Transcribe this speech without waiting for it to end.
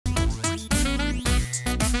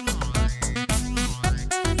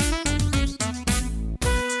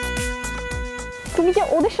আমি যে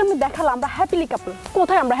ওদের সামনে দেখালাম আমরা হ্যাপিলি কাপল,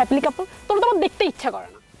 কোথায় আমরা হ্যাপিলি কাপল? তোর তো আমার দেখতে ইচ্ছা করে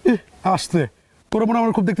না। আসছে তোর মনে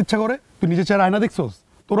আমার খুব দেখতে ইচ্ছা করে, তুই নিজে চেহারা আয়না দেখছস?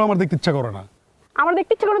 তোরও আমার দেখতে ইচ্ছা করে না। আমার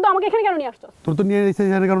দেখতে ইচ্ছা করে তো আমাকে এখানে কেন নিয়ে আসছো? তোর তো নিয়ে এসেছি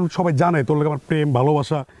এখানে কারণ সবাই জানে তোর লগে আমার প্রেম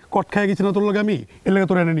ভালোবাসা, কট খাই গেছি না তোর লগে, আমি এর লগে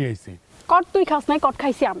তোর এনে নিয়ে আইছি। কট তুই খাস নাই, কট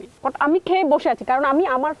খাইছি আমি। কট আমি খেয়ে বসে আছি কারণ আমি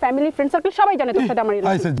আমার ফ্যামিলি ফ্রেন্ড সার্কেল সবাই জানে তোর সাথে আমার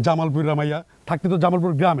রিলেশন। আইছে জামালপুর রামাইয়া থাকতে তো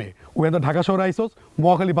জামালপুর গ্রামে, ওই তো ঢাকা শহরে আইছস,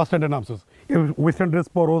 মহাখালী বাস স্ট্যান্ডে নামছস, ওয়েস্টার্ন ড্রেস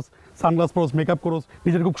পরস, সানগ্লাস পরস, মেকআপ করস,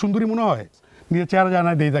 নিজের খুব সুন্দরী মনে হয়, নিজের চেহারা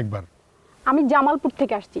জানাই দেই একবার। আমি জামালপুর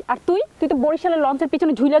থেকে আসছি আর তুই তো বরিশালের লঞ্চের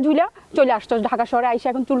পিছনে ঝুইলা চলে আসছস ঢাকা শহরে আইসা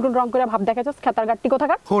এখন চুলটুল রং করে ভাব দেখাচ্ছস খেতার গাট্টি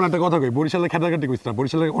কোথাকার। শোন একটা কথা কই, বরিশালের খেতারগাটি কইছ না,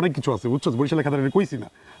 বরিশালে অনেক কিছু আছে বুঝছস, বরিশালের খেতারগাটি কইছি না।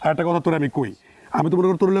 আর একটা কথা তোর আমি কই, আমি তো মনে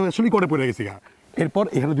করি তোর আসলেই করে পড়ে গেছি গা। এরপর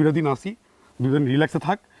এখানে 2 দিন আসি, 2 দিন রিল্যাক্সে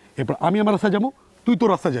থাক, এরপর আমি আমার রাস্তায় যাবো, তুই তোর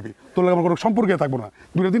রাস্তায় যাবি, তোর লাগে আমার কোনো সম্পর্কে থাকবো না।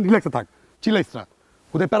 2 দিন রিল্যাক্সে থাক, চিল্লাইস না,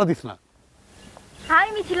 কোথায় প্যারা দিস না। হাই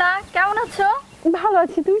মিথিলা, কেমন আছো? ভালো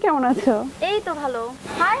আছি, তুমি কেমন আছো? এই তো ভালো।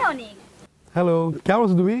 হাই অনিক। হ্যালো, কেমন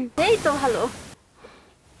আছো তুমি? এই তো ভালো।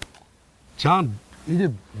 জান, এই যে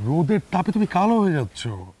রোদের তাপে তুমি কালো হয়ে যাচ্ছ,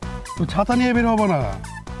 তুমি ছাতা নিয়ে বের হবো না?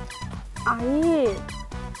 আরে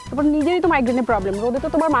তারপর নিজেরই তো মাইগ্রেনের প্রবলেম, রোদে তো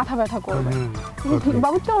তোমার মাথা ব্যথা করবে।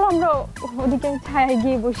 বাবু চলো আমরা ওদিকে ছায়ায়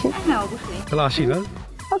গিয়ে বসি। হ্যাঁ অবশ্যই। তাহলে আসি না?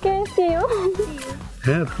 ওকে, সি ইউ।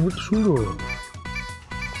 হ্যাঁ তুমি তো সুন্দর।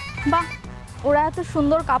 বাহ, ওরা এত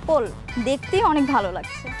সুন্দর কাপল, দেখতেই অনেক ভালো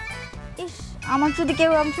লাগছে। ইস, আমার যদি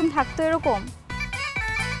কেউ একজন থাকতো এরকম।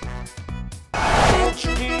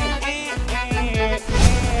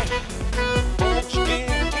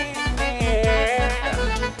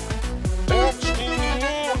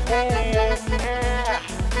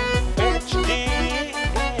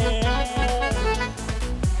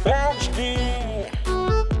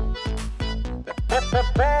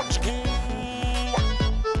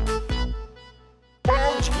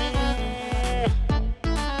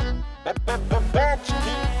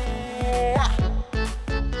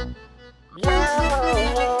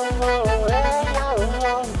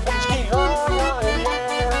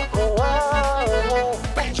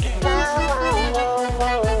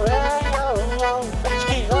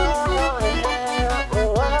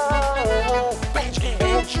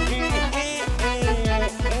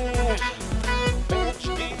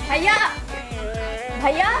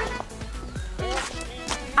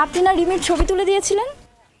 আপনি না রিমির ছবি তুলে দিয়েছিলেন?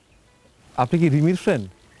 আপনি কি রিমির ফ্রেন্ড?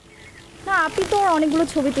 না, আপনি তো অনেকগুলো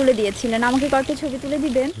ছবি তুলে দিয়েছিলেন, আমাকে কয়েকটা ছবি তুলে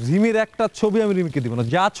দিবেন। রিমির একটা ছবি আমি রিমিকে দিব না,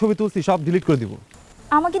 যা ছবি তুলছি সব ডিলিট করে দিব।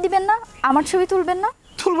 আমাকে দিবেন না? আমার ছবি তুলবেন না?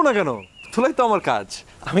 তুলবো না কেন, তোলাই তো আমার কাজ।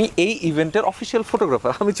 আমি এই ইভেন্টের অফিসিয়াল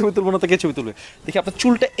ফটোগ্রাফার, আমি ছবি তুলবো না তো কে ছবি তুলবে? দেখি আপনার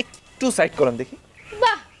চুলটা একটু সাইড করেন দেখি।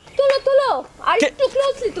 বাহ, তুলো আর একটু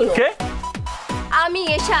ক্লোজলি তুলো। কে? আমি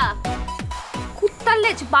এশা। কুত্তার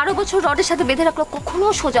লেজ 12 বছর রডের সাথে বেঁধে রাখলে কখনো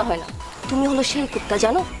সোজা হয় না। তুমি হলো সেই কুত্তা,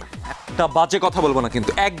 জানো? একটা বাজে কথা বলবো না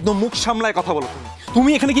কিন্তু, একদম মুখ সামলায় কথা বলো। তুমি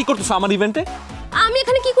এখানে কি করতেছো আমার ইভেন্টে? আমি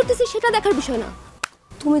এখানে কি করতেছি সেটা দেখার বিষয় না।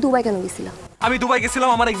 তুমি দুবাই কেন গেছিলা? আমি দুবাই গেছিলাম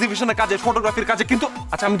আমার এক্সিবিশনের কাজে, ফটোগ্রাফির কাজে। কিন্তু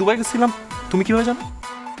আচ্ছা, আমি দুবাই গেছিলাম, তুমি কিভাবে জানো?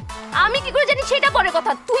 আমি কি করে জানি সেটা পরে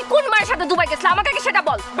কথা। তুই কোন মায়ের সাথে দুবাই গেছিলা আমাকে আগে সেটা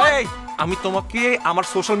বল। এই, আমি তোমাকে আমার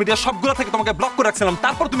সোশ্যাল মিডিয়া সবগুলো থেকে তোমাকে ব্লক করে রাখছিলাম,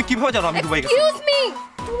 তারপর তুমি কিভাবে জানো আমি দুবাই গেছি? এক্সকিউজ মি,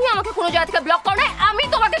 তুমি আমাকে কোন জায়গা থেকে ব্লক করো না? আমি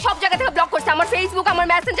তোমাকে সব জায়গা থেকে ব্লক করছি। আমার ফেসবুক, আমার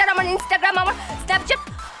মেসেঞ্জার, আমার ইনস্টাগ্রাম, আমার স্ন্যাপচ্যাট,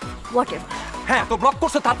 হোয়াটএভার। হ্যাঁ, তো ব্লক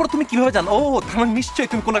করছো, তারপর তুমি কিভাবে জানো? ও, তার মানে নিশ্চয়ই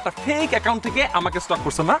তুমি কোন একটা ফেক অ্যাকাউন্ট থেকে আমাকে স্টক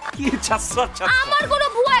করছো না? কি ছাত্রা আমার কোনো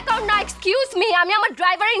ভুয়া অ্যাকাউন্ট না। এক্সকিউজ মি, আমি আমার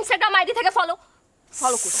ড্রাইভারের ইনস্টাগ্রাম আইডি থেকে ফলো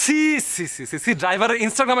করছি। সি ড্রাইভারের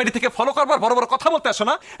ইনস্টাগ্রাম আইডি থেকে ফলো করবার বড় বড় কথা বলতে আসো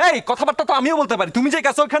না? এই কথাবার্তা তো আমিও বলতে পারি। তুমি যে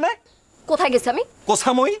গেছো ওখানে, কোথায় গেছি আমি?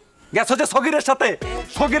 কোসামই গেছো যে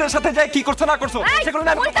সগিরের সাথে যাই কি করছো না করছো সেগুলো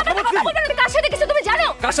না। আমি কার সাথে গেছি তুমি জানো?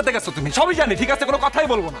 কার সাথে গেছো তুমি সবই জানি, ঠিক আছে? কোনো কথাই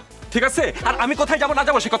বলবো না, ঠিক আছে? আর আমি কোথায় যাবো না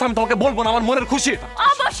যাবো সে কথা আমি তোমাকে বলবো না, আমার মনের খুশি।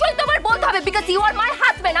 অবশ্যই তোমার বলতে হবে, because you R my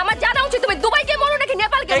husband. আমার জানা উচিত তুমি দুবাই কে মরো নাকি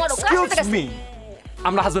নেপাল কে মরো। কার সাথে গেছো?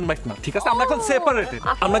 আমরা হাজবেন্ড ওয়াইফ না, ঠিক আছে? আমরা এখন সেপারেটেড।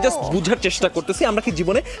 আমরা জাস্ট বুঝার চেষ্টা করতেছি আমরা কি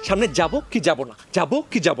জীবনে সামনে যাব কি যাব না, যাব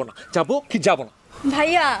কি যাব না, যাব কি যাব না।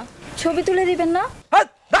 ভাইয়া, ছবি তুলে দিবেন না? হ্যাঁ,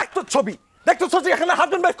 দেখতো ছবি এখানে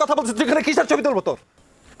হাজবেন্ড ওয়াইফ কথা বলছিস, তুই এখানে কিসের ছবি তুলবো তোর?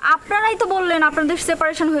 আপনারাই তো বললেন আপনাদের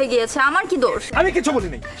সেপারেশন হয়ে গিয়েছে, আমার কি দোষ? আমি কিছু বলি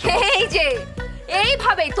নাই। এই যে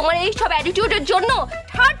এইভাবে তোমার এই সব অ্যাটিটিউডের জন্য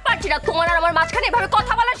থার্ড পার্টিরা তোমার আর আমার মাঝখানে এভাবে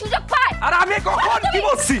কথা বলার সুযোগ পায়। আর আমি কখন কি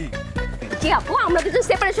বলছি? কি আপু, আমরা দুজন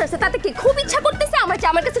সেপারেশন আছে, তাতে কি খুব ইচ্ছা করতেছে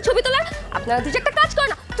আমার কাছে ছবি তোলার? আপনারা দুজন একটা কাজ করো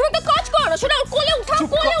না, তুমি তো কাজ করো না, শোনো কোলে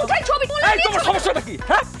উঠাই ছবি তুলে। এই তোমার সমস্যাটা কি?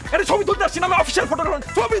 হ্যাঁ, এটা ছবি তুলতে আসছি না, আমি অফিশিয়াল ফটোগ্রাফার।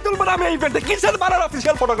 ছবি তুলবো না আমি এই ইভেন্টে, কিসের বানার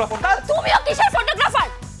অফিশিয়াল ফটোগ্রাফার? তুমিও কিসের ফটোগ্রাফার?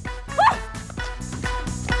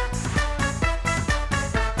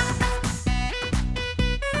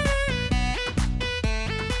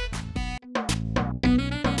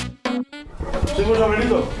 তুমি সব রেডি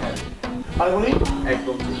তো? আর উনি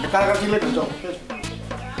একদম কারাগার ছিল তো?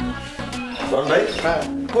 রন ভাই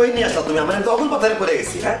কই নিয়ে আসলা তুমি? আমার তো অকুল পাথারে পড়ে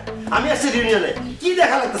গেছি। হ্যাঁ আমি আসছি রিউনিয়নে, কি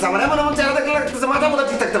দেখা লাগতেছে আমার? এমন এমন চেহারা দেখা লাগতেছে, মাথা মোটা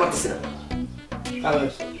ঠিক থাকতে পারতেছি না।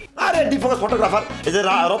 আরে ডিফোকাস ফটোগ্রাফার, এই যে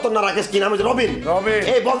রতন না রাকেশ কি নাম, রবিন।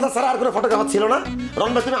 এই বলতা ছাড়া আর কোনো ফটোগ্রাফার ছিল না।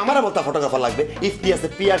 রন ভাই তুমি আমারে বলতা ফটোগ্রাফার লাগবে? ইফতি আছে,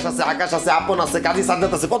 পিয়াস আছে, আকাশ আছে, আপন আছে, কাজী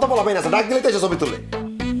সাজ্জাদ আছে, কত বলা পাই আছে, ডাক দিলেই তো এসে ছবি তুলে।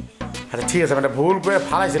 আরে ঠিক আছে, একটা ভুল করে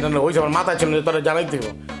ফালাইছে না, ওই আমার মাথায় ছিল তোরা জানাই দিব।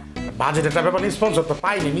 বাজেট একটা ব্যাপার, স্পন্সর তো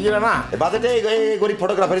পাইনি নিজেরা না। বাজেটে এই গরিব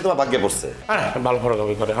ফটোগ্রাফারই তোমার ভাগ্যে পড়ছে। হ্যাঁ ভালো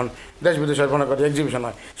ফটোগ্রাফি করে, এখন দেশ বিদেশের মনে করে এক্সিবিশন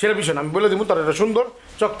হয়, সেটা বিষয় না। আমি বলে দিব তোর একটা সুন্দর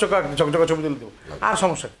চকচকা ঝকঝকা ছবি তুলে দেবো। আর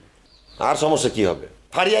সমস্যা কি? আর সমস্যা কি হবে?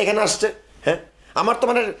 ফারিয়া এখানে আসছে। হ্যাঁ আমার তো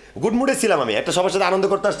মানে গুড মুডে ছিলাম, আমি একটা সবার সাথে আনন্দ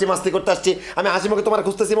করতে আসছি, মাস্তি করতে আসছি। আমি হাসি মুখে তোমার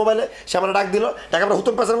খুঁজতেছি মোবাইলে, সে আমার ডাক দিল, টাকা আমরা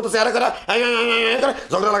হুতুম পাশের মতো চেহারা করা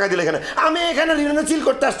ঝগড়া লাগাই দিল এখানে। আমি এখানে রিউনিয়নে চিল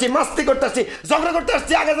করতে আসছি, মাস্তি করতে আসছি, ঝগড়া করতে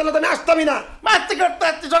আসছি। আগে জানলে তো আমি আসতামই না। মাস্তি করতে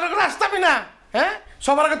আসছি, ঝগড়া করে আসতামই না। হ্যাঁ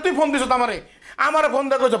সবার আগে তুই ফোন দিছ তো আমারে, আমারে ফোন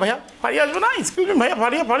দিয়ে কইছো ভাইয়া ফারিয়া আসবে না, এক্সকিউজ মি ভাইয়া,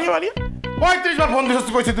 ফারিয়া ফারিয়া ফারিয়া 35 বার ফোন দিছ,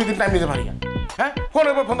 তুই কইছিস 2 দিন টাইম দিতে ফারিয়া। হ্যাঁ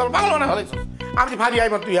ফোনের উপর ফোন দাও, বাংলা না হলে আমি ফারিয়া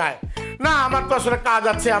আইবার তুই আয় না। আমার তো আসলে কাজ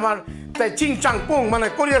আছে, আমার তাই চিং চাং পুং মানে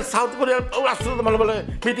কোরিয়ার সাউথ কোরিয়ার রাষ্ট্রদূত মানে বলে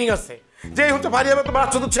মিটিং আছে। যেই হচ্ছে ফারিয়া তোমার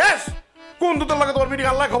রাষ্ট্রদূত শেষ, কোন দূতের লাগে তোমার মিটিং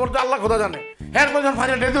আল্লাহ খবর, আল্লাহ খোদা জানে। হ্যাঁ যখন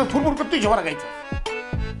ফারিয়া ডেট ফুরফুর করতেই সবার গাইছে।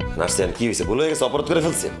 নার্সিয়ান কি হয়েছে? ভুল হয়ে গেছে, অপরাধ করে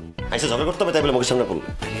ফেলছে, আইসা ঝগড়া করতে হবে তাই বলে মুখের সামনে পড়লো।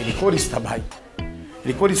 এটি করিস না ভাই,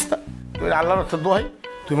 এটি করিস না। তুই আল্লাহর একটা দোহাই,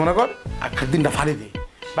 তুই মনে কর আজকের দিনটা ফাড়ি দে,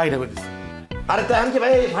 বাইরে করে দিস। আরে তো আমি কি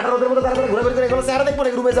ভাই ফাটা রোদের মধ্যে তারপরে ঘুরে বের করে এগুলো চেহারা দেখবো,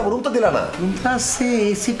 রুমে যাবো? রুম তো দিলা না। আছে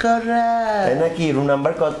এসি করা তাই নাকি? রুম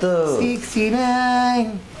নাম্বার কত? 69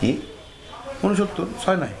 কি 69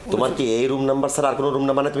 ছয় নাই? তোমার কি এই রুম নাম্বার ছাড়া আর কোনো রুম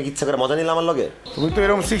নাম্বার না? তুমি কি ইচ্ছা করে মজা নিলে আমার লগে? তুমি তো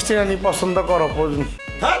এরকম 69 পছন্দ করো।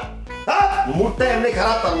 মুডটা এমনি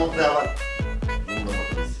খারাপ, তার মধ্যে আবার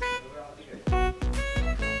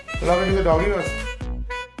লগে কিন্তু ডগি আছে।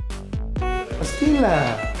 Stila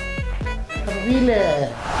Vile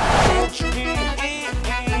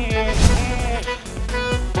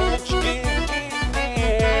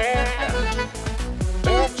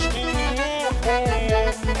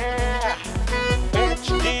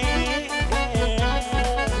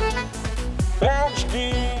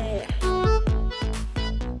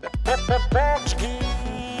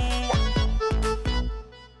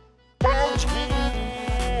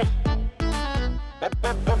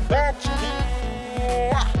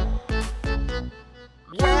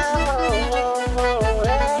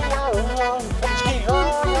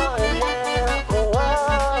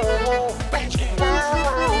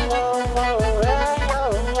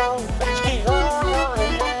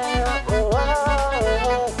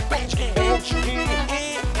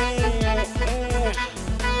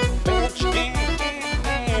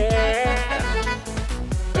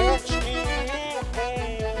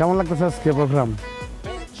কেমন লাগতেছে আজকে প্রোগ্রাম?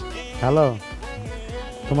 হ্যালো,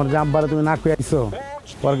 তোমার যে আব্বারে তুমি না কই আইছো,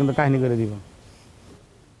 পরে কিন্তু কাহিনী করে দিব।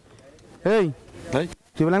 এই ভাই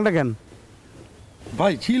তুই বলেনটা কেন?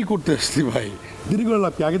 ভাই চিল করতে আসছি ভাই, দেরি করে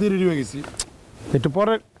লাভ কি? আগে দিয়ে রেডি হয়ে গেছি। একটু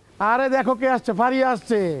পরে। আরে দেখো কে আসছে, ফারিয়া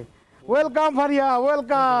আসছে। Welcome Faria,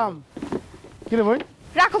 welcome. কি রে ভাই?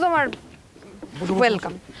 রাখো তোমার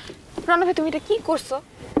ওয়েলকাম। রণ ভাই তুমি এটা কি করছো?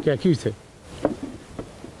 কে কি হইছে?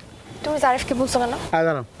 তুমি জারিফকে বলছো কেন? আয়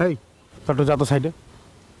দাঁড়াও, এই চট্ট যা তো সাইডে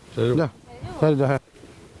যা, সাইডে যা। হ্যাঁ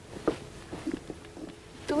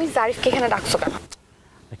তুমি জারিফকে এখানে ডাকছো কেন?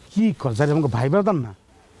 কি কর, জারিফ আমাকে ভাই ব্রাদার না,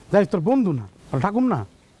 জারিফ তোর বন্ধু না, ঠাকুর না।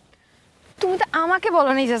 তুমি তো আমাকে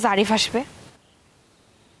বলোনি যে জারিফ আসবে।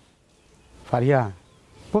 ফারিয়া,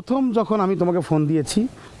 প্রথম যখন আমি তোমাকে ফোন দিয়েছি,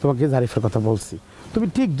 তোমাকে জারিফের কথা বলছি, তুমি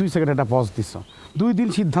ঠিক 2 সেকেন্ড একটা পজ দিছো। 2 দিন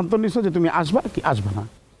সিদ্ধান্ত নিছো যে তুমি আসবা কি আসবে না।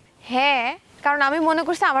 হ্যাঁ, কারণ আমি মনে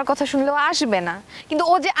করছি আমার কথা শুনলেও আসবে না, কিন্তু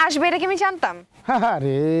ও যে আসবে এটা কি আমি জানতাম? হ্যাঁ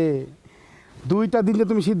রে, 2টা দিন যে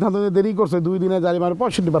তুমি সিদ্ধান্ত নিতে দেরি করছো, 2 দিনে জারিফ আমার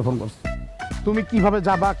 65 বার ফোন করছো। তুমি কিভাবে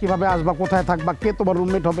যাবা, কিভাবে আসবা, কোথায় থাকবা, কে তোমার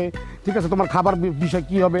রুমমেট হবে, ঠিক আছে, তোমার খাবার বিষয়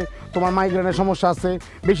কি হবে, তোমার মাইগ্রেনের সমস্যা আছে,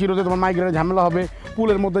 বেশি রোদে তোমার মাইগ্রেনের ঝামেলা হবে,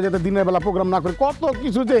 পুলের মধ্যে যাতে দিনের বেলা প্রোগ্রাম না করে, কত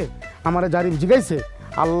কিছু যে আমার জারিফ জিগাইছে।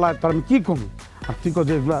 আল্লাহ, তার আমি কী কম। আর তুই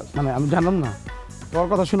যে এগুলা মানে আমি জানলাম না, তোর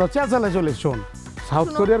কথা শুনো চেঁচালে চলে। শোন, সাউথ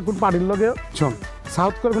কোরিয়ার কোন পার্টির লগে, শোন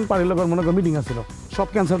সাউথ কোরিয়ার কোন পার্টির লগে মনে করো মিটিং আছিল, সব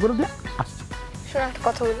ক্যান্সেল করে দিয়ে আসছে। শোনো একটা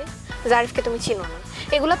কথা বলি, জারিফকে তুমি চিনো না,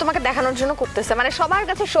 এগুলো তোমাকে দেখানোর জন্য করতেছে, মানে সবার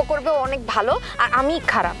কাছে শো করবে ও অনেক ভালো আর আমি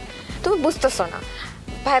খারাপ। তুমি বুঝতেছো না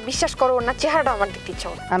ভাই, বিশ্বাস করো, ওর না চেহারাটা আমার দেখতে ইচ্ছা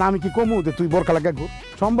করে। আর আমি কি কমু যে তুই বোরকা লাগে ঘুর?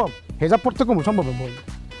 সম্ভব? হেজাব পড়তে কমু সম্ভব? বল,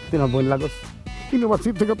 তুই না বই লাগস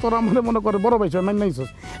ইউনিভার্সিটি থেকে তোরা মনে করে বড় ভাই মাইন নাইছস,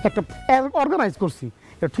 একটা অর্গানাইজ করছি,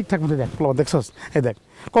 এটা ঠিকঠাক মতো দেখ, দেখছস? এই দেখ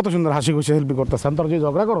কত সুন্দর হাসি খুশি হেল্পি করতেছে। তোর যে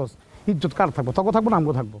ঝগড়া করস, ইজ্জত কার থাকবো? তখন থাকবো না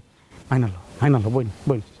আমগো থাকবো। আইনালো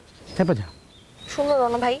বইন চেপে যা। শুনো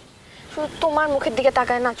রণ ভাই, শুধু তোমার মুখের দিকে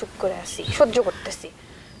তাকায় না চুপ করে আছি, সহ্য করতেছি।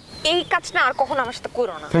 এই কাজটা আর কখনো আমার সাথে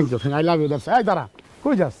করো না। Thank you I love you that's. এই দাঁড়া,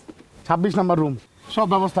 কই যাস? 26 নম্বর রুম, সব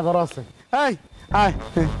ব্যবস্থা করা আছে। এই আয়।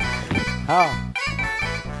 হ্যাঁ,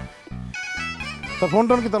 তোর ফোন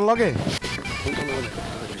টোন কি তোর লগে?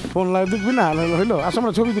 ফোন লাগে দেখবি না? হইলো, আসো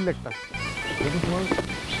আমরা ছবি তুলি একটা।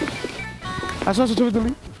 আসো ছবি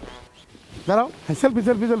তুলি, দাঁড়াও। সেলফি।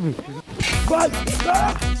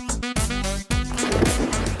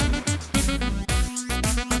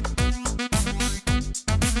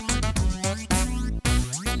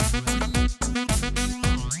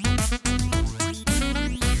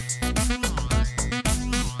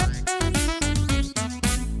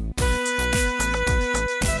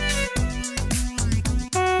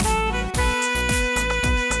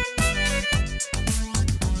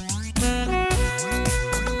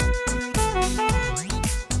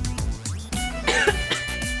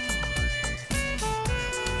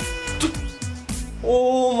 ও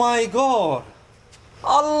মাই গড,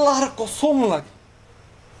 আল্লাহর কসম লাগে,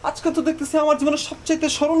 আজকে তো দেখতেছি আমার জীবনের সবচাইতে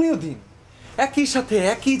স্মরণীয় দিন। একই সাথে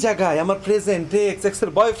একই জায়গায় আমার প্রেজেন্ট এক্স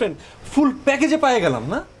এর বয়ফ্রেন্ড ফুল প্যাকেজে পেয়ে গেলাম।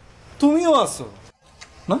 না তুমিও আছো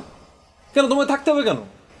না? কেন তোমায় থাকতে হবে কেন?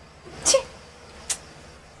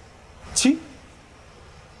 ছি,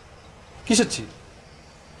 কিসের ছি?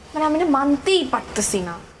 মানে আমি মানতেই পারতেছি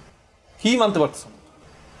না। কি মানতে পারছো?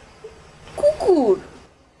 কুকুর।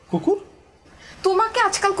 কুকুর? তোমাকে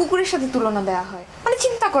আজকাল কুকুরের সাথে তুলনা দেওয়া হয়। মানে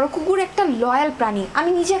চিন্তা করো, কুকুর একটা লয়াল প্রাণী। আমি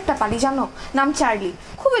নিজে একটা পালি, জানো, নাম চার্লি,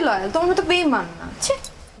 খুবই লয়াল। তোমার মতো বেইমান না।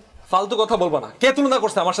 ফালতু কথা বলবা না। কে তুলনা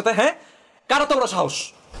করছে আমার সাথে? হ্যাঁ, কারো তো বড় সাহস?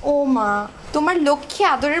 ও মা, তোমার লক্ষ্মী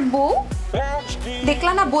আদরের বউ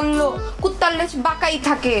দেখলা না, বললো কুত্তার লেজ বাঁকাই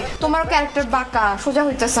থাকে, তোমারও ক্যারেক্টার বাঁকা, সোজা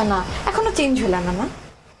হইতেছে না, এখনো চেঞ্জ হইল না। না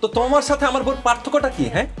তো তোমার সাথে আমার বউর পার্থক্যটা কি?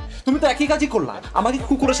 হ্যাঁ, তুমি তো একই কাজই করলা, আমাকে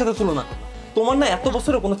কুকুরের সাথে তুলনা করলা। তোমার না এত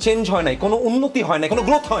বছরে কোনো চেঞ্জ হয় নাই, কোনো উন্নতি হয় নাই, কোনো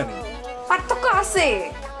গ্রোথ হয় নাই। পার্থক্য আছে।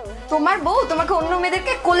 তোমার বউ তোমাকে অন্য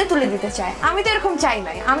মেয়েদেরকে কোলে তুলে দিতে চায়, আমি তো এরকম চাই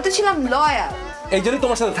নাই। আমি তো ছিলাম লয়াল, এই জন্যই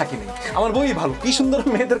তোমার সাথে থাকি নাই। আমার বউই ভালো, কি সুন্দর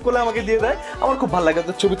মেয়েদের কোলে আমাকে দিয়ে দেয়, আমার খুব ভালো লাগে।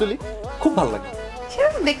 তো ছবি তুলি, খুব ভালো লাগে। সেটা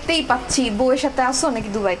তো দেখতেই পাচ্ছি, বউয়ের সাথে আসো নাকি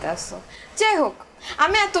দুবাইতে আসো। যাই হোক,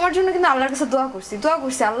 আমি আর তোমার জন্য কিন্তু আল্লাহর কাছে দোয়া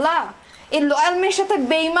করছি, আল্লাহ এই লয়াল মেয়ের সাথে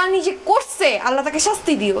বেইমানি যে করছে, আল্লাহ তাকে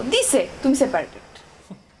শাস্তি দিছে। তুমি সেপারেটেড।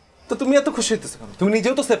 তো তুমি এত খুশি হইতেছো কেন? তুমি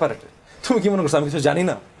নিজেও তো সেপারেটেড। তুমি কি মনে করছো আমি কিছু জানি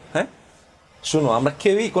না? হ্যাঁ, শোনো, আমরা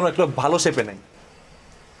কেউই কোনো একটা ভালো শেপে নাই।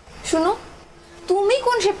 শুনো, তুমি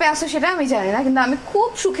কোন শেপে আছো সেটা আমি জানি না, কিন্তু আমি খুব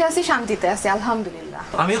সুখে আছি, শান্তিতে আছি, আলহামদুলিল্লাহ।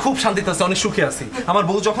 আমি খুব শান্তিতে আছি, অনেক সুখে আছি। আমার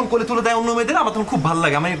বউ যখন কোলে তুলে দেয় অন্য মেয়েদের, আমার তখন খুব ভালো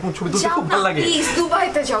লাগে। আমার এরকম ছবি তুলতে খুব ভালো লাগে। প্লিজ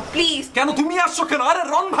দুবাইতে যাও, প্লিজ। কেন তুমি আসছো কেন? আরে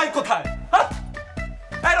রন ভাই কোথায়?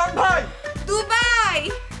 এই রন ভাই, দুবাই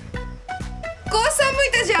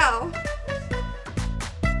কোসামুইতে যাও।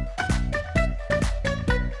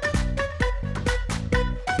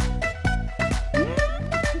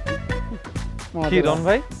 কি রন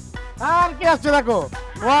ভাই? আর কি আসছে দেখো,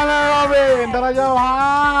 দাঁড়া যাও।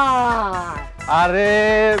 আরে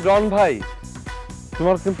রন ভাই,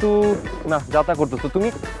 তোমার কিন্তু না যাতা করতেছো তুমি,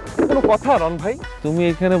 কোনো কথা? রন ভাই, তুমি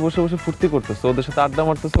এখানে বসে বসে ফুর্তি করতেছো, ওদের সাথে আড্ডা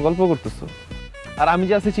মারতেছো, গল্প করতেছো, আর আমি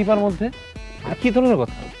যে আছি চিপার মধ্যে। আর কি ধরনের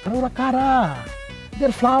কথা? ওরা কারা?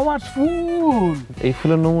 দের ফ্লাওয়ার্স, ফুল। এই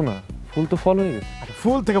ফুলের নমুনা, ফুল তো ফল হয়ে গেছে।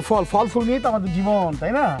 ফুল থেকে ফল, ফল ফুল নিয়ে তো আমাদের জীবন,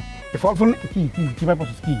 তাই না? ফল ফুল কি কি চিপার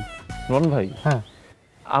প্রসেস কি? রন ভাই, হ্যাঁ,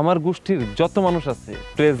 আমার গোষ্ঠীর যত মানুষ আছে,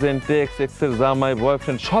 প্রেজেন্ট এক্স এর জামাই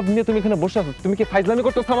বয়ফ্রেন্ড সব নিয়ে তুমি এখানে বসে আছো। তুমি কি ফাইজলামি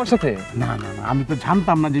করতেছো আমার সাথে? না না না, আমি তো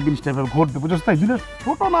জানতাম না যে জিনিসটা ঘটবে, বুঝছ তাই? জিনিস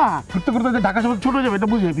ছোট না, করতে করতে যে ঢাকা শহর ছোট হয়ে যাবে এটা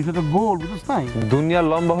বুঝে, পিছনে তো গোল, বুঝছ তাই? দুনিয়ার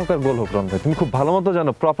লম্বা হোক আর গোল হোক রন ভাই, তুমি খুব ভালো মতো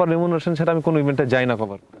জানো প্রপার রেমুনারেশন ছাড়া আমি কোনো ইভেন্টে যাই না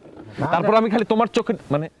কভার। তারপর আমি খালি তোমার চোখের,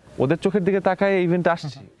 মানে ওদের চোখের দিকে তাকায় এই ইভেন্টে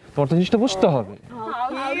আসছি। তোমার তো জিনিসটা বুঝতে হবে।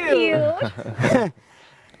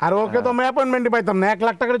 আর ওকে তো আমি অ্যাপয়েন্টমেন্টই পাইতাম না, 1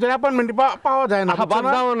 লাখ টাকার জন্য অ্যাপয়েন্টমেন্টই পাওয়া যায় না। বাদ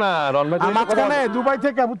দাও না রন ভাই, তুমি কথা মাঝখানে দুবাই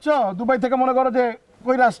থেকে, বুঝছো, দুবাই থেকে মনে করো যে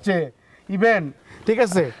কইরা আসছে ইভেন্ট, ঠিক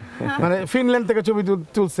আছে? মানে ফিনল্যান্ড থেকে ছবি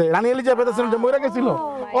তুলছে, রানী এলিজাবেথ যে মরে গেছিল,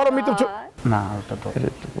 ওর মৃত্যু না, ওটা তো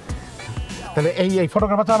তাহলে এই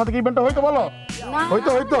ফটোগ্রাফার আমাদের ইভেন্টটা হইতো, বলো?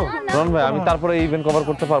 হইতো রন ভাই, আমি তারপরে এই ইভেন্ট কভার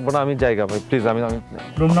করতে পারবো না, আমি জায়গা ভাই প্লিজ। আমি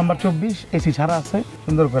রুম নাম্বার 24 এসি ছাড়া আছে,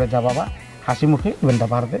 সুন্দর করে যা বাবা, হাসি মুখে ইভেন্টটা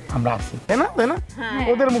পারবে, আমরা আসি, তাই না?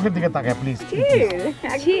 ওদের মুখের দিকে তাকায় প্লিজ।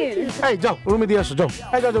 এই যাও রুমে দিয়ে আসো, যাও।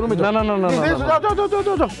 এই যাও রুমে যাও। না যাও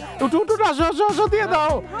উঠো আসো দিয়ে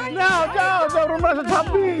দাও। যাও রুমে আসো।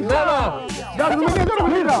 26 যাও রুমে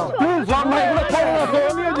নিয়ে যাও, প্লিজ রন ভাই, এগুলো করো না,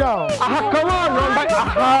 নিয়ে যাও। আহা কাম অন রন ভাই,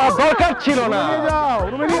 আহা দরকার ছিল না।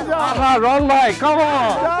 রুমে নিয়ে যাও। আহা রন ভাই কাম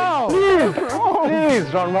অন, যাও প্লিজ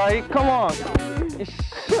রন ভাই come on.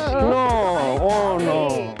 No O no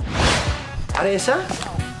আরে এসা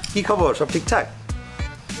কি খবর, সব ঠিকঠাক?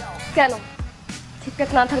 কেন ঠিকঠাক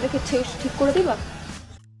না থাকলে কি ঠিক করে দিবা?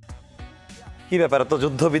 কি ব্যাপার, এত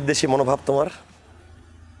যুদ্ধ বিদ্বেষী মনোভাব তোমার?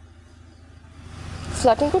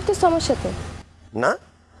 ফ্লার্টিং করতেছো আমার সাথে? না,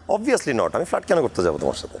 অবভিয়াসলি নট। আমি ফ্লার্ট কেন করতে যাবো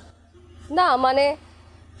তোমার সাথে? না মানে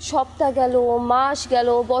সপ্তাহ গেল, মাস গেল,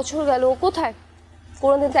 বছর গেল, কোথায়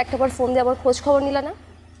কোনোদিন তো একটাবার ফোন দিয়ে আবার খোঁজ খবর নিলা না।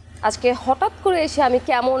 আজকে হঠাৎ করে এসে আমি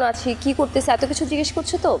কেমন আছি, কি করতেছি, এত কিছু জিজ্ঞেস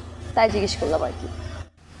করছো তো, তাই জিজ্ঞেস করলাম আর কি।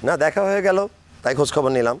 না, দেখা হয়ে গেল তাই খোঁজ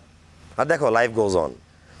খবর নিলাম। আর দেখো, লাইফ গোজ অন।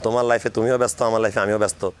 তোমার লাইফে তুমিও ব্যস্ত, আমার লাইফে আমিও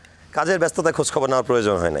ব্যস্ত। কাজের ব্যস্ততায় খোঁজ খবর নেওয়ার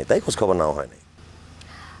প্রয়োজন হয় নাই, তাই খোঁজ খবর নেওয়া হয় নাই।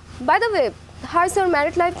 By the way, how's your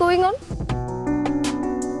married life going on?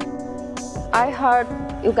 I heard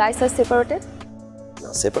you guys are separated. না,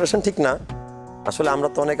 সেপারেশন ঠিক না। আসলে আমরা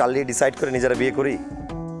তো অনেক আর্লি ডিসাইড করে নিজেরা বিয়ে করি,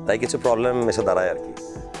 তাই কিছু প্রবলেম এসে দাঁড়ায় আর কি।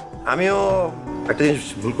 আমিও একটা জিনিস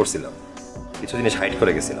ভুল করছিলাম, কিছু জিনিস হাইড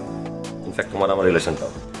করে গেছিলাম। ইনফ্যাক্ট তোমার আমার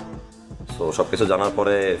রিলেশনটাও। সো সব কিছু জানার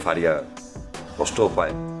পরে ফারিয়া কষ্টও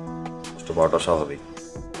পায়, কষ্ট পাওয়াটা স্বাভাবিক।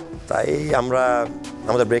 তাই আমরা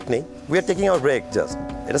আমাদের ব্রেক নেই, we are taking hour break just.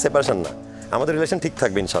 এটা সেপারেশন না, আমাদের রিলেশন ঠিক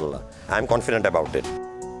থাকবে ইনশাল্লাহ। I am confident about it.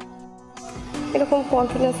 এরকম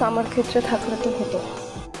কনফিডেন্স আমার ক্ষেত্রে থাকলে তো হতো।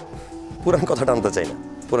 পুরান কথা টানতে চাই না,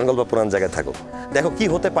 পুরান গল্প পুরান জায়গায় থাকুক। দেখো কি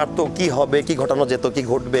হতে পারতো, কি হবে, কি ঘটানো যেত, কি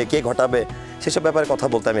ঘটবে, কে ঘটাবে, সেসব ব্যাপারে কথা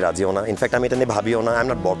বলতে আমি রাজিও না। ইনফ্যাক্ট আমি এটা নিয়ে ভাবিও না। I am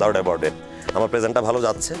not bothered about it. আমার প্রেজেন্টটা ভালো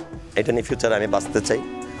যাচ্ছে, এটা নিয়ে ফিউচারে আমি বাঁচতে চাই,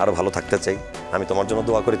 আরও ভালো থাকতে চাই। আমি তোমার জন্য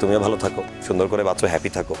দোয়া করি তুমিও ভালো থাকো, সুন্দর করে বাঁচো, হ্যাপি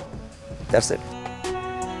থাকো। That's it.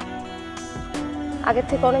 আগের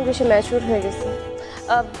থেকে অনেক বেশি ম্যাচিউর হয়ে গেছে।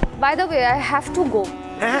 By the way, I have to go.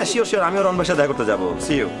 হ্যাঁ হ্যাঁ, শিওর শিওর, আমিও রনভাইয়ের সাথে দেখা করতে যাবো।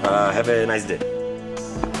 C you, have a nice day.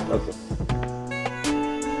 ওকে।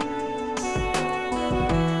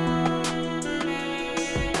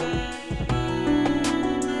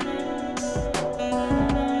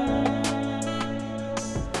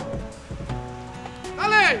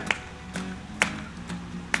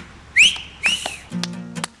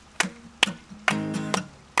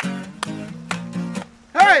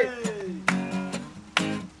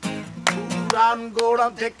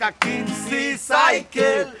 গোড়াম থেকে কিনছি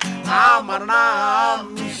সাইকেল, আমার নাম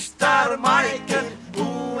মিস্টার মাইকেল।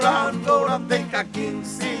 পুরান গোড়াম থেকে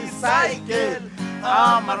কিনছি সাইকেল,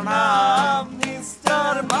 আমার নাম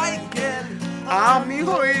মিস্টার মাইকেল। আমি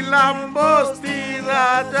হইলাম বস্তি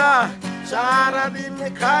রাজা, সারাদিন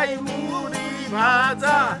খাই মুড়ি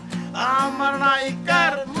ভাজা, আমার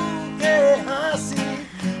নায়িকার মুখে হাসি,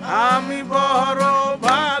 আমি বড়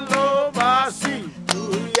ভালোবাসি।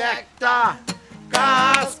 তুই একটা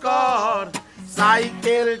কাজ কর,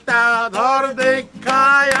 সাইকেলটা ধর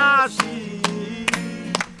দেখায় আসি।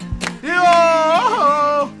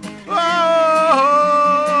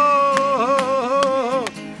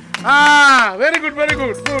 Very good, very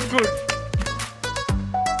good, good good.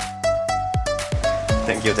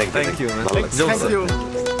 Thank you, thank you, thank you, thank you,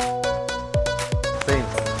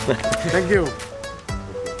 thank you.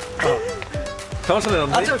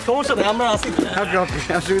 সমস্যা নেই, আমরা আছি।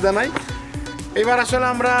 অসুবিধা নাই। এবার আসলে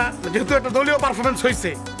আমরা যেহেতু একটা দলীয় পারফরমেন্স হয়েছে,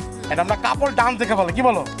 এটা আমরা কাপল ডান্স দেখে বলে, কি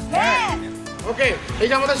বলো? ওকে, এই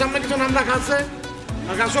যে আমাদের সামনে কিছু নাম রাখা আছে,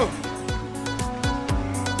 আসো।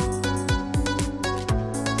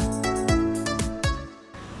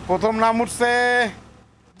 প্রথম নাম উঠছে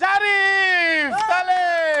জারিফ। তাহলে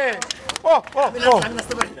ও ও ও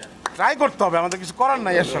ট্রাই করতে হবে, আমাদের কিছু করার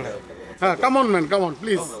নাই আসলে। হ্যাঁ, কামন ম্যান, কামন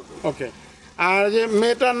প্লিজ। ওকে, আর যে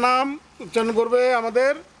মেয়েটার নাম উচ্চারণ করবে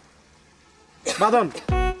আমাদের বাদন।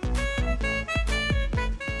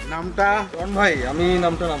 নামটা রন ভাই, আমি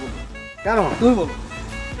নামটা না বলি। কেন? তুমি বলো।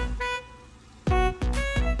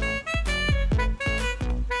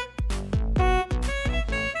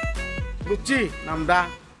 বুঝছি, নামটা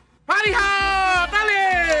ফারিহা। তাহলে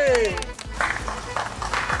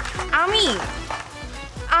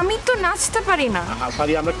আমি তো নাচতে পারি না।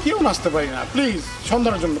 ফারিহা, আমরা কেউ নাচতে পারি না। প্লিজ,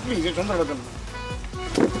 সন্ধ্যার জন্য, প্লিজ, এই সন্ধ্যার জন্য,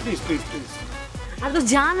 প্লিজ প্লিজ প্লিজ। আর তো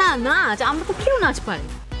জানা নাচ, আমরা তো কেউ নাচ পারি।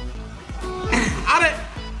 আরে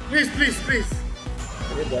প্লিজ প্লিজ প্লিজ,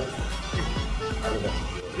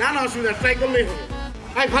 না না অসুবিধা, ট্রাই করলেই হবে।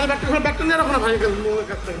 ভাই ভালো ব্যাগটা নিয়ে রাখো না ভাই,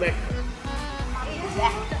 ব্যাগ।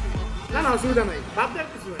 না না অসুবিধা নাই, বাদ দেওয়ার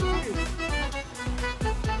কিছু নাই।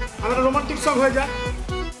 আমরা রোমান্টিক সং হয়ে যায়।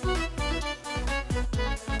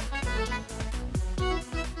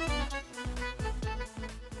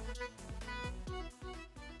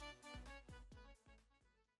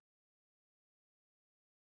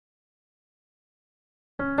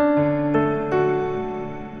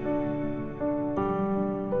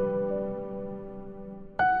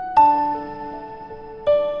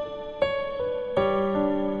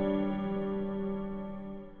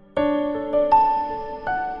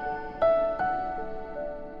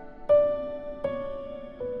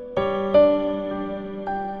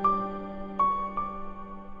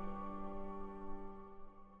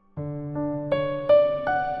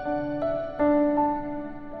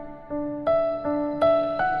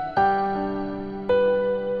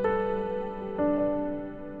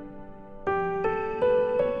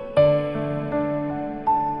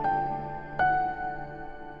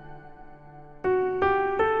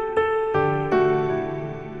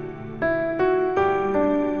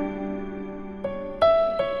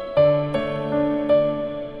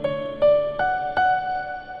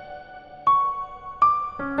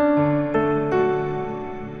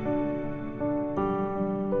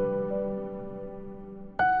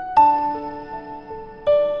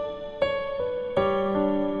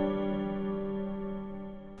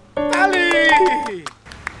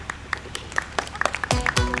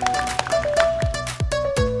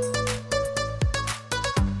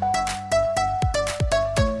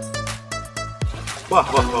 বাহ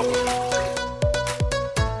বাহ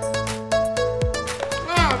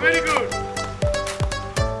বাহ ভেরি গুড।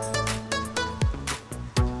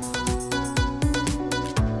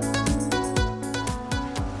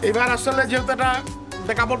 এবার আসলে যেহেতু এটা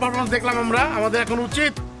কাপড় পারফরমেন্স দেখলাম আমরা, আমাদের এখন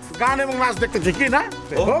উচিত গান এবং নাচ দেখতে ঠিক না?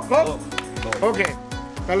 হোক হোক ওকে।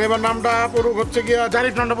 তাহলে এবার নামটা পড়ুক হচ্ছে গিয়া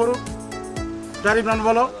জারিফ, নামটা পড়ুক। জারিফ নাম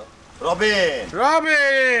বলো। রবিন।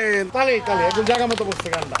 রবিন। তাহলে একদম জায়গা মতো বসছে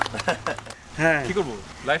গানটা। হ্যাঁ কি করবো?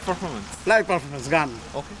 Live performance. লাইভ পারফরমেন্স গান।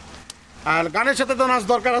 ওকে। আর গানের সাথে তো নাচ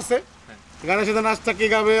দরকার আছে। গানের সাথে নাচটা কি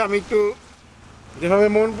গাবে আমি একটু যেভাবে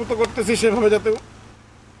মন পুতো করতেছি সেভাবে যাতে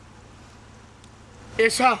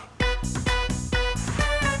এসা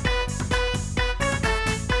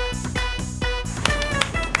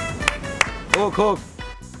হোক হোক।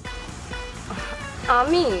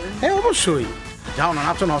 আমি হ্যাঁ অবশ্যই যাও না,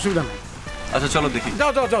 নাচো না, অসুবিধা নেই। আচ্ছা চলো দেখি।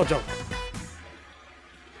 যাও যাও যাও যাও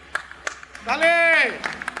তাহলে।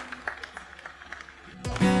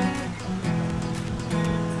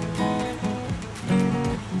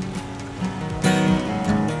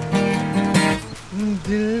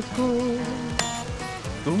 दिल को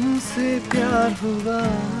तुमसे प्यार हुआ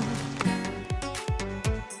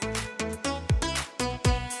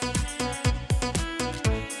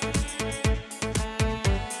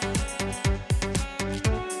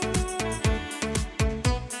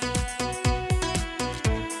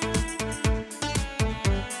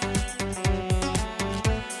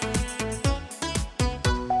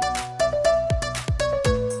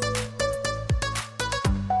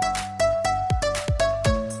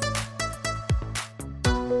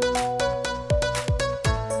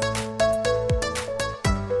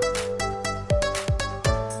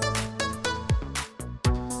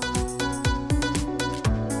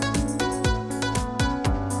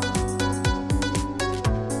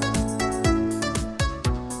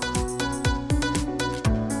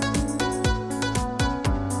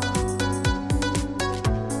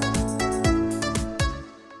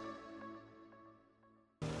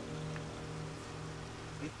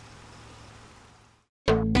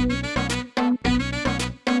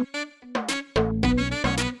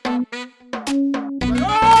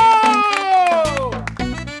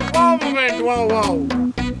Wow, wow.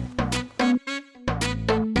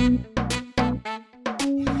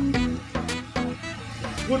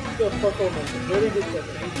 Good performance. Very good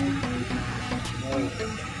performance.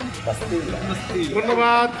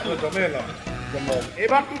 ধন্যবাদ।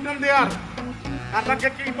 এবার টুটাল দেয়ার আপনাকে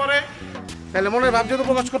কি পরে তাহলে মনের ভাব যদি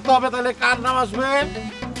প্রকাশ করতে হবে তাহলে কার নাম আসবে?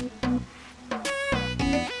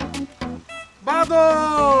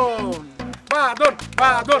 বাদন। বাদন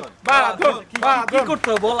বাদন বাদন কি করতে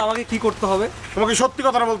হবে বল আমাকে, কি করতে হবে? তোমাকে সত্যি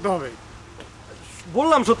কথা বলতে হবে।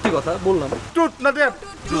 বললাম সত্যি কথা, বললাম। টুট না দেব।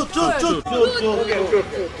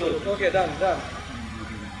 ওকে ডান ডান।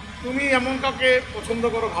 তুমি এমন কাউকে পছন্দ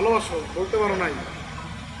করো, ভালোবাসো, বলতে পারো নাই?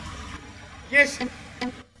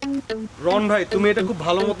 রন ভাই তুমি এটা খুব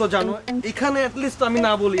ভালো মতো জানো, এখানে অ্যাটলিস্ট আমি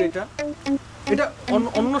না বলি এটা, এটা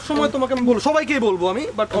অন্য সময় তোমাকে আমি বলবো, সবাইকেই বলবো আমি,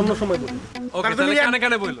 বাট অন্য সময় বলবো। ওকে তাহলে কানে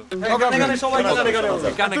কানে বইলো। এখানে সবাই কানে কানে বলবো।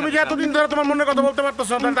 তুমি যে এতদিন ধরে তোমার মনের কথা বলতে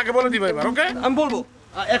পারতেছো না, তাকে বলে দিবা এবার। ওকে আমি বলবো,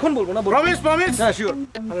 এখন বলবো না। Promise promise? হ্যাঁ শিওর।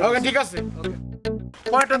 ওকে ঠিক আছে।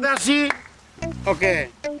 কয়টাতে আসি? ওকে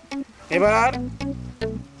এবার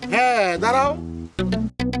হ্যাঁ দাঁড়াও,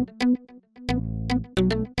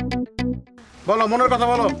 বলো মনের কথা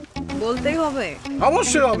বলো। বলতেই হবে?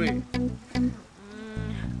 অবশ্যই হবে।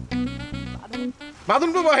 বাদন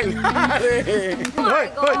মোবাইল। আরে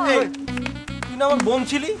তুই না আমার বোন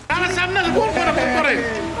ছিলি? আরে সামনে আসো, ফোন করে ফোন করে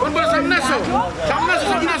ফোন করে সামনে আসো, সামনে আসো,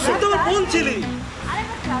 সামনে আসো। তুই আমার বোন ছিলি।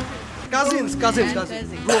 Cousins cousins cousins.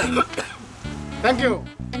 Thank you.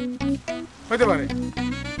 হইতে পারে।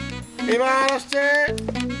 এবার আসছে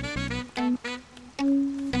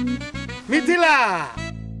মিথিলা।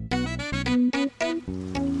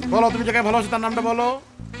 বলো তুমি যাকে ভালোবাসো তার নামটা বলো।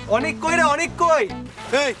 অনেক কই রে, অনেক কই।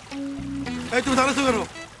 এই এই তুমি দাঁড়াচ্ছো কেন?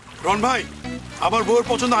 রন ভাই, আমার বউয়ের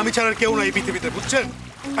পছন্দ আমি ছাড়া আর কেউ নাই এই পৃথিবীতে, বুঝছেন?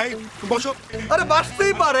 এই বসো। আরে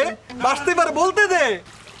বাসতেই পারে, বাসতেই পারে, বলতে দে।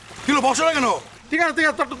 কিলো বসো না কেন? ঠিক আছে ঠিক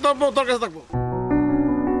আছে, তোর কাছে থাকবো।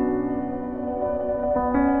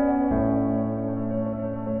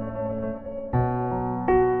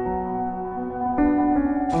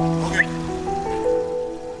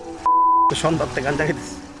 সন্ধ্যার থেকে গান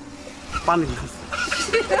জাগাইতেছি, পানি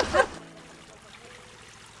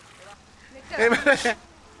এবারে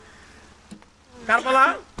কার পালা?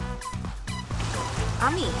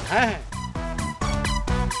 আমি হ্যাঁ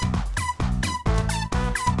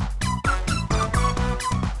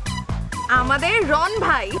আমাদের রন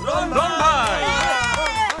ভাই। রন ভাই,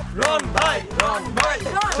 রন ভাই, রন ভাই,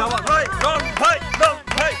 সবাই ভাই, রন ভাই, রন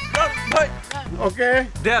ওকে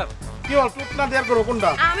দেয়ার কি বল টুট না দেয়ার করো কোনটা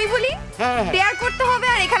আমি বলি হ্যাঁ ডেয়ার করতে হবে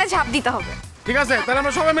আর এখানে ঝাঁপ দিতে হবে ঠিক আছে তাহলে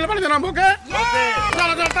আমরা সবাই মিলে পানি জানাবো ওকে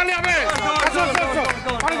চলো চলো তালি হবে আসো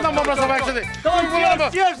পানি দাম আমরা সবাই একসাথে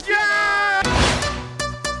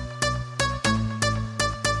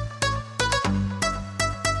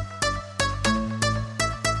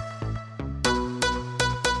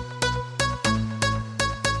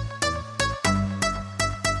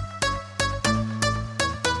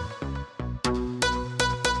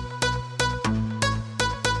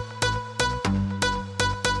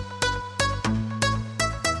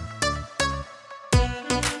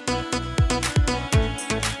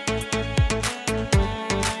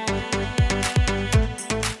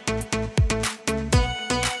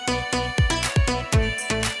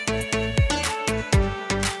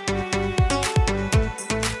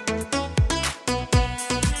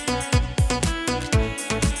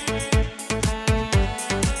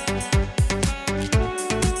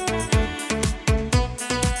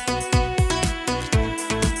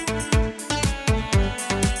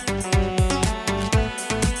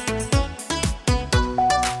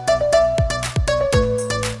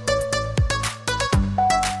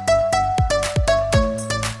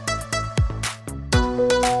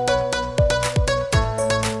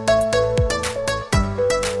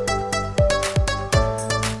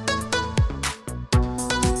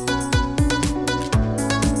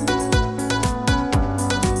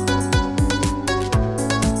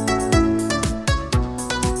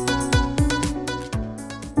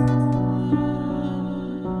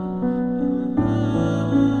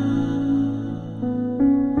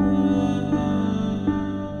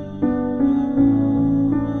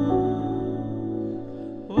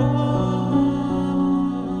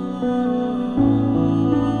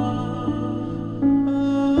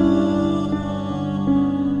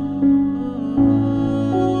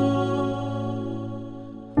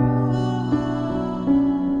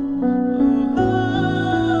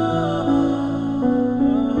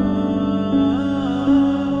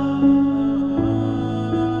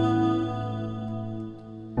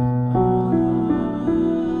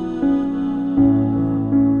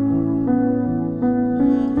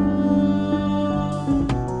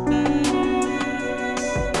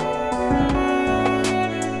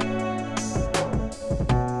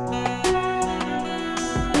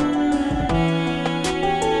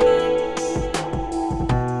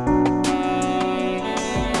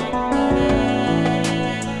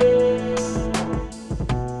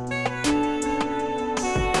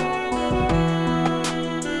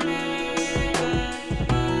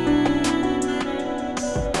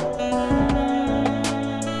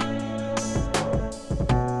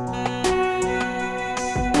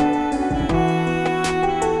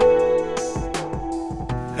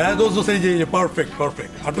হ্যাঁ দোস্ত সেই যে পারফেক্ট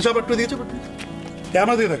পারফেক্ট হাঁটু চাপ একটু দিয়েছে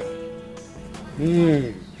ক্যামেরা দিয়ে থাকা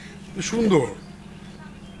সুন্দর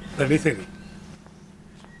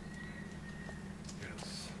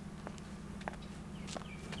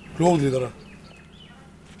ক্লোজ দিয়ে দাঁড়া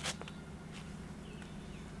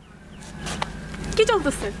কি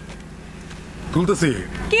চলতেছে তুলতেছি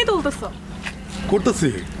কি তুলতেছো করতেছি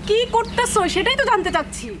কি করতেছো সেটাই তো জানতে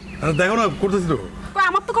চাচ্ছি আরে দেখো না করতেছি তো কই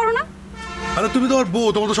আমার তো করো না আরে তুমি তো আমার বউ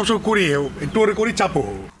তোমার তো সবসময় করি একটু ওরে করি চাপো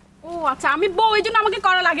ও আচ্ছা আমি বউ এই জন্য আমাকে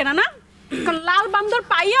করা লাগে না না কারণ লাল বান্দর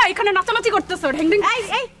পাইয়া এখানে নাচানাচি করতেছো ঢেং ঢেং এই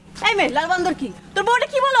এই এই মে লাল বান্দর কি তোর বউটা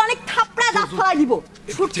কি বলে অনেক থাপড়া দাঁত ফলাই দিব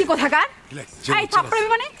ছুটকি কোথাকার এই থাপড়াবি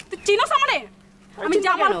মানে তুই চিনোস আমারে আমি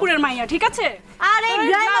জামালপুরের মাইয়া ঠিক আছে আরে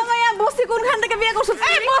গ্রামের মাইয়া বস্তি কোনখান থেকে বিয়ে করছিস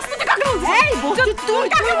এই বস্তি তুই কাকে বলছিস এই বস্তি তুই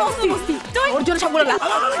কাকে বস্তি তুই ওর জন্য সব বলে লাভ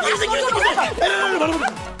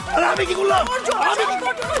আরে আমি কি করলাম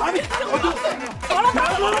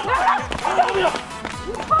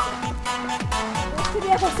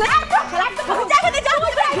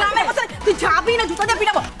তুই যাবি না জুতা দিয়ে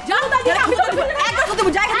পিটাবো যাও তাই আমি একবার তো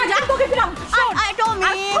তুমি যাই না যা তোকে পিটাবো আই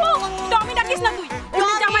টমি ডাকিস না তুই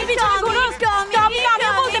ওই জামাই পিছনে ঘুরোস টমি আমি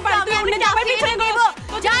বলতে পারি তুই ওই জামাই পিছনে ঘুরো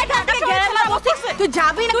যাই ঢাকা গেরালা বসছিস তুই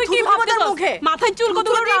যাবি না তুই কি ভাবছিস মুখে মাথায় চুল কত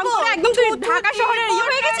রং করে একদম তুই ঢাকা শহরের ইয়ে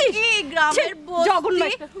হয়ে গেছিস কি গ্রামের বস্তি জঘন্য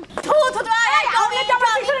থু থু এই আমি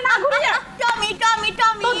জামাই পিছনে না ঘুরে যা টমি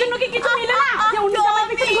তোর জন্য কি কিছু নিলে না যে অন্য জামাই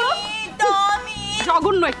পিছনে ঘুরো টমি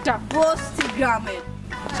জঘন্য একটা বস্তি গ্রামের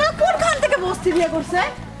কোনখান থেকে বস্তি বিয়ে করছে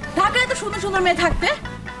ঢাকায় তো সুন্দর সুন্দর মেয়ে থাকতে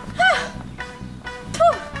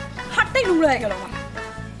হাতটাই নোংরা হয়ে গেল আমার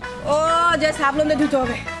ও যে সাবলন দিয়ে ধুতে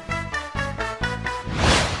হবে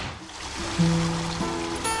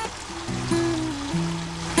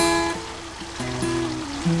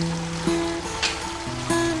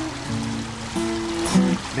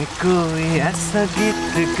मैं कोई ऐसा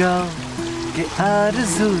गीत गाऊं कि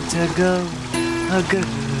आरज़ू जगाऊं